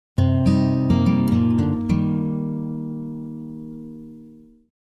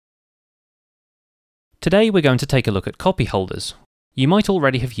Today we're going to take a look at copyholders. You might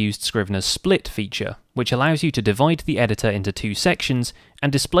already have used Scrivener's split feature, which allows you to divide the editor into two sections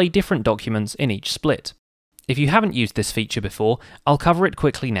and display different documents in each split. If you haven't used this feature before, I'll cover it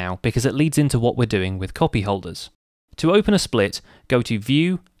quickly now because it leads into what we're doing with copyholders. To open a split, go to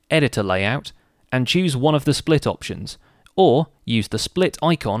View, Editor Layout, and choose one of the split options, or use the split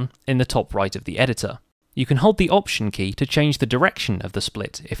icon in the top right of the editor. You can hold the Option key to change the direction of the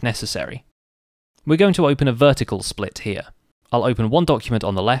split if necessary. We're going to open a vertical split here. I'll open one document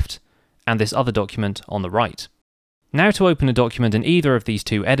on the left, and this other document on the right. Now to open a document in either of these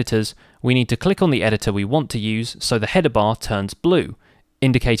two editors, we need to click on the editor we want to use so the header bar turns blue,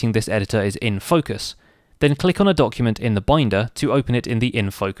 indicating this editor is in focus. Then click on a document in the binder to open it in the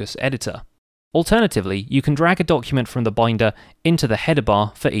In Focus editor. Alternatively, you can drag a document from the binder into the header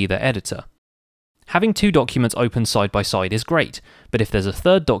bar for either editor. Having two documents open side by side is great, but if there's a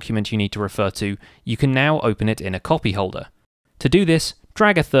third document you need to refer to, you can now open it in a copy holder. To do this,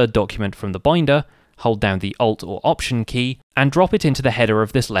 drag a third document from the binder, hold down the Alt or Option key, and drop it into the header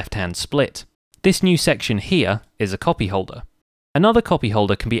of this left-hand split. This new section here is a copy holder. Another copy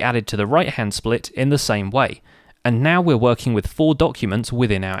holder can be added to the right-hand split in the same way, and now we're working with 4 documents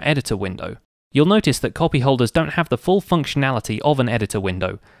within our editor window. You'll notice that copy holders don't have the full functionality of an editor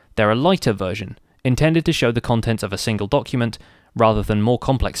window. They're a lighter version, intended to show the contents of a single document, rather than more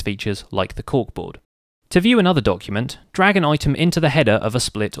complex features like the corkboard. To view another document, drag an item into the header of a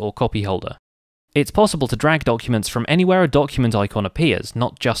split or copy holder. It's possible to drag documents from anywhere a document icon appears,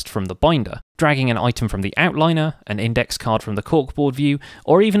 not just from the binder. Dragging an item from the outliner, an index card from the corkboard view,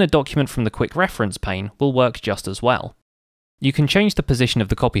 or even a document from the quick reference pane will work just as well. You can change the position of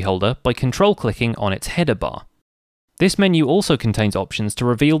the copy holder by control-clicking on its header bar. This menu also contains options to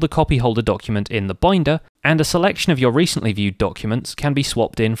reveal the copy holder document in the binder, and a selection of your recently viewed documents can be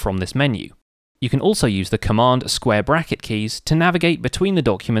swapped in from this menu. You can also use the Command square bracket keys to navigate between the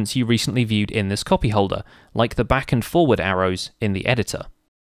documents you recently viewed in this copy holder, like the back and forward arrows in the editor.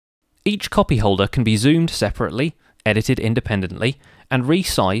 Each copy holder can be zoomed separately, edited independently, and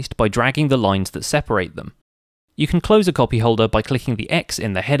resized by dragging the lines that separate them. You can close a copy holder by clicking the X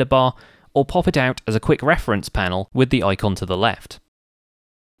in the header bar, or pop it out as a quick reference panel with the icon to the left.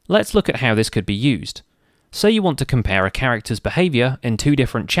 Let's look at how this could be used. Say you want to compare a character's behaviour in 2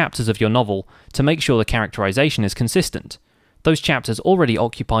 different chapters of your novel to make sure the characterization is consistent. Those chapters already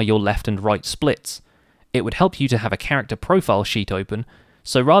occupy your left and right splits. It would help you to have a character profile sheet open,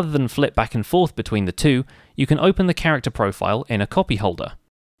 so rather than flip back and forth between the two, you can open the character profile in a copy holder.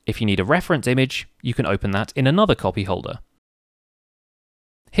 If you need a reference image, you can open that in another copy holder.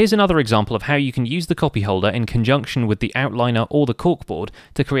 Here's another example of how you can use the copy holder in conjunction with the outliner or the corkboard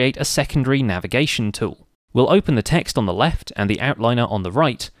to create a secondary navigation tool. We'll open the text on the left and the outliner on the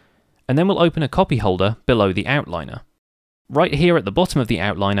right, and then we'll open a copy holder below the outliner. Right here at the bottom of the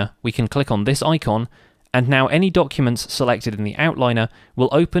outliner, we can click on this icon, and now any documents selected in the outliner will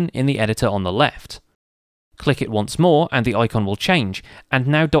open in the editor on the left. Click it once more and the icon will change, and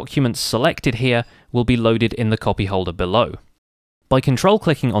now documents selected here will be loaded in the copy holder below. By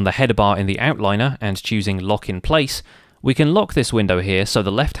control-clicking on the header bar in the outliner and choosing Lock in Place, we can lock this window here so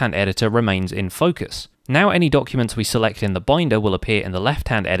the left-hand editor remains in focus. Now any documents we select in the binder will appear in the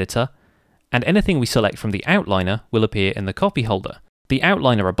left-hand editor, and anything we select from the outliner will appear in the copy holder. The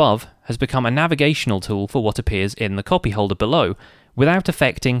outliner above has become a navigational tool for what appears in the copy holder below, without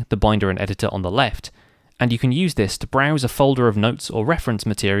affecting the binder and editor on the left, and you can use this to browse a folder of notes or reference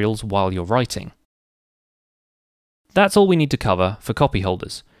materials while you're writing. That's all we need to cover for copy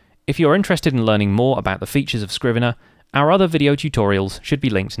holders. If you're interested in learning more about the features of Scrivener, our other video tutorials should be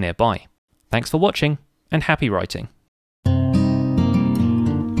linked nearby. Thanks for watching, and happy writing.